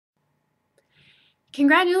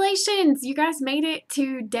Congratulations! You guys made it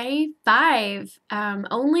to day 5.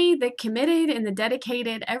 Only the committed and the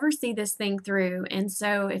dedicated ever see this thing through. And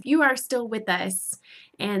so, if you are still with us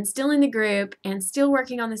and still in the group and still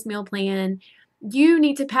working on this meal plan, you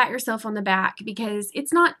need to pat yourself on the back because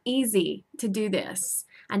it's not easy to do this.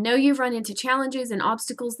 I know you've run into challenges and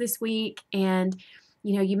obstacles this week, and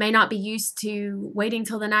you may not be used to waiting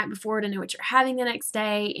till the night before to know what you're having the next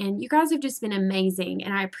day, and you guys have just been amazing.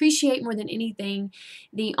 And I appreciate more than anything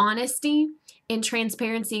the honesty and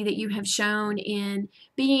transparency that you have shown in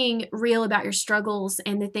being real about your struggles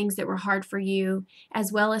and the things that were hard for you,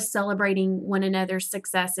 as well as celebrating one another's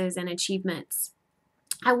successes and achievements.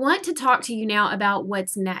 I want to talk to you now about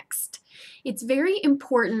what's next. It's very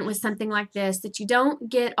important with something like this that you don't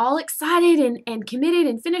get all excited and committed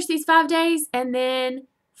and finish these 5 days and then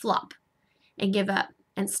flop and give up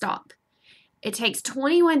and stop. It takes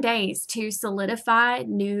 21 days to solidify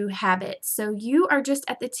new habits. So you are just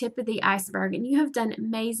at the tip of the iceberg and you have done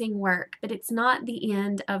amazing work, but it's not the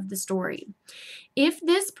end of the story. If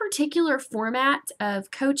this particular format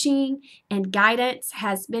of coaching and guidance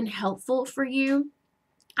has been helpful for you,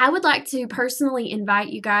 I would like to personally invite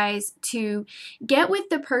you guys to get with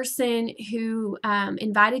the person who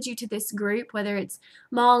invited you to this group, whether it's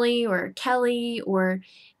Molly or Kelly or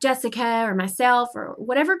Jessica or myself or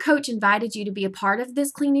whatever coach invited you to be a part of this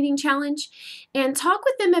clean eating challenge, and talk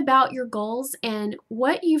with them about your goals and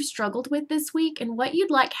what you've struggled with this week and what you'd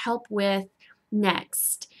like help with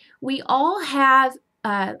next. We all have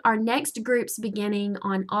our next groups beginning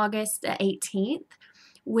on August the 18th.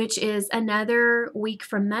 Which is another week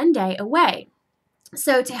from Monday away.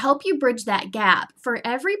 So to help you bridge that gap, for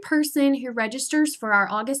every person who registers for our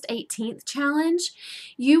August 18th challenge,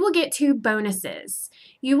 you will get 2 bonuses.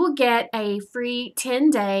 You will get a free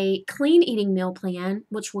 10-day clean eating meal plan,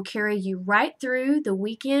 which will carry you right through the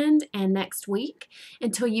weekend and next week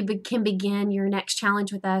until you can begin your next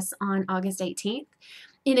challenge with us on August 18th.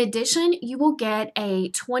 In addition, you will get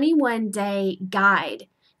a 21-day guide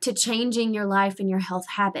to changing your life and your health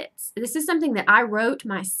habits. This is something that I wrote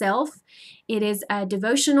myself. It is a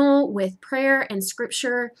devotional with prayer and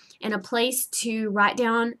scripture and a place to write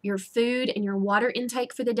down your food and your water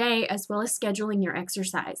intake for the day, as well as scheduling your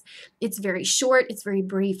exercise. It's very short, it's very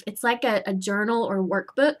brief. It's like a journal or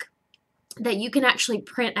workbook that you can actually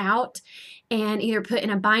print out and either put in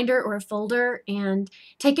a binder or a folder and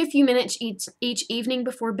take a few minutes each evening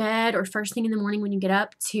before bed or first thing in the morning when you get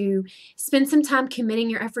up to spend some time committing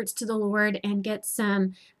your efforts to the Lord and get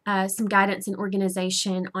some guidance and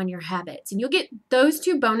organization on your habits. And you'll get those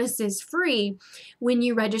 2 bonuses free when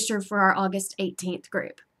you register for our August 18th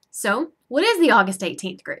group. So what is the August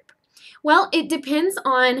 18th group? Well, it depends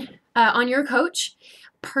on your coach.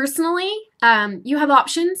 Personally, you have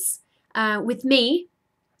options. With me,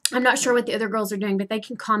 I'm not sure what the other girls are doing, but they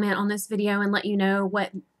can comment on this video and let you know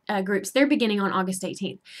what groups they're beginning on August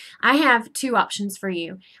 18th. I have 2 options for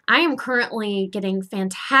you. I am currently getting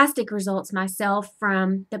fantastic results myself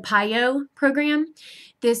from the PIO program.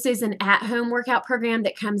 This is an at-home workout program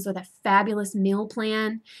that comes with a fabulous meal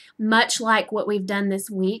plan, much like what we've done this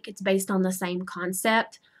week. It's based on the same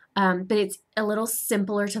concept. But it's a little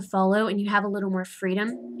simpler to follow and you have a little more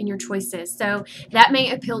freedom in your choices. So that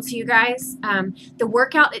may appeal to you guys. The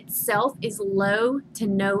workout itself is low to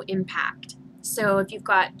no impact. So if you've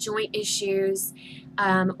got joint issues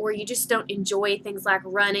or you just don't enjoy things like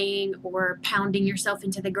running or pounding yourself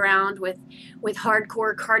into the ground with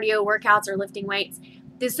hardcore cardio workouts or lifting weights,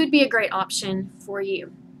 this would be a great option for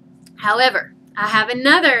you. However, I have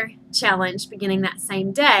another challenge beginning that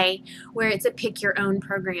same day where it's a pick your own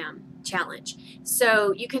program challenge.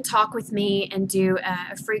 So you can talk with me and do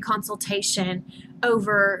a free consultation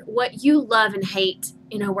over what you love and hate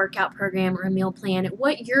in a workout program or a meal plan, and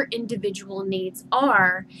what your individual needs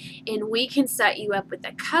are, and we can set you up with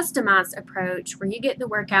a customized approach where you get the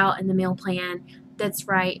workout and the meal plan that's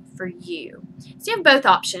right for you. So you have both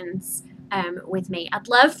options. With me. I'd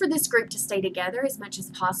love for this group to stay together as much as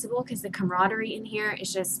possible because the camaraderie in here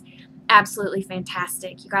is just absolutely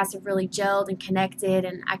fantastic. You guys have really gelled and connected,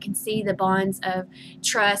 and I can see the bonds of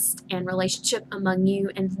trust and relationship among you,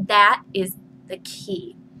 and that is the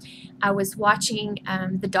key. I was watching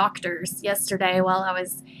The Doctors yesterday while I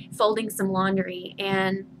was folding some laundry,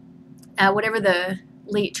 and whatever the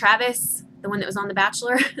lead, Travis, the one that was on The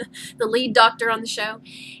Bachelor, the lead doctor on the show,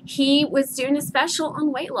 he was doing a special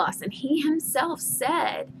on weight loss, and he himself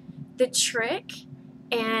said the trick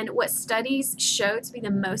and what studies show to be the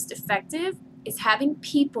most effective is having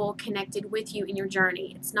people connected with you in your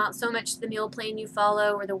journey. It's not so much the meal plan you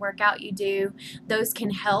follow or the workout you do. Those can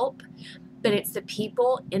help, but it's the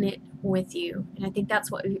people in it with you. And I think that's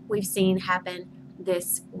what we've seen happen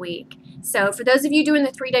this week. So for those of you doing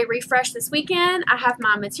the 3-day refresh this weekend, I have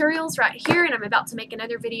my materials right here, and I'm about to make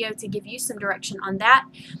another video to give you some direction on that.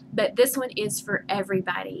 But this one is for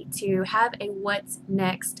everybody to have a what's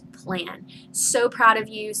next plan. So proud of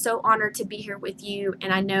you, so honored to be here with you,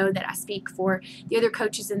 and I know that I speak for the other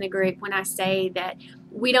coaches in the group when I say that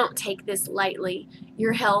we don't take this lightly.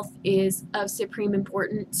 Your health is of supreme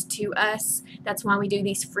importance to us. That's why we do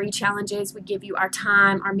these free challenges. We give you our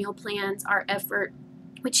time, our meal plans, our effort.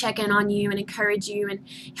 We check in on you and encourage you and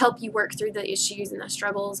help you work through the issues and the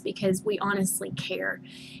struggles because we honestly care.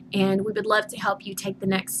 And we would love to help you take the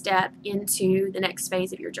next step into the next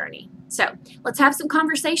phase of your journey. So let's have some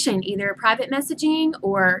conversation, either private messaging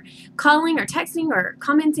or calling or texting or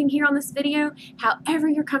commenting here on this video, however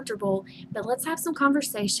you're comfortable. But let's have some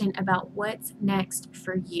conversation about what's next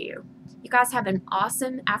for you. You guys have an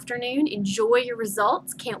awesome afternoon. Enjoy your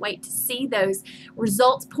results. Can't wait to see those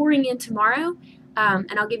results pouring in tomorrow.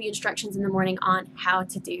 And I'll give you instructions in the morning on how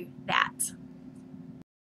to do that.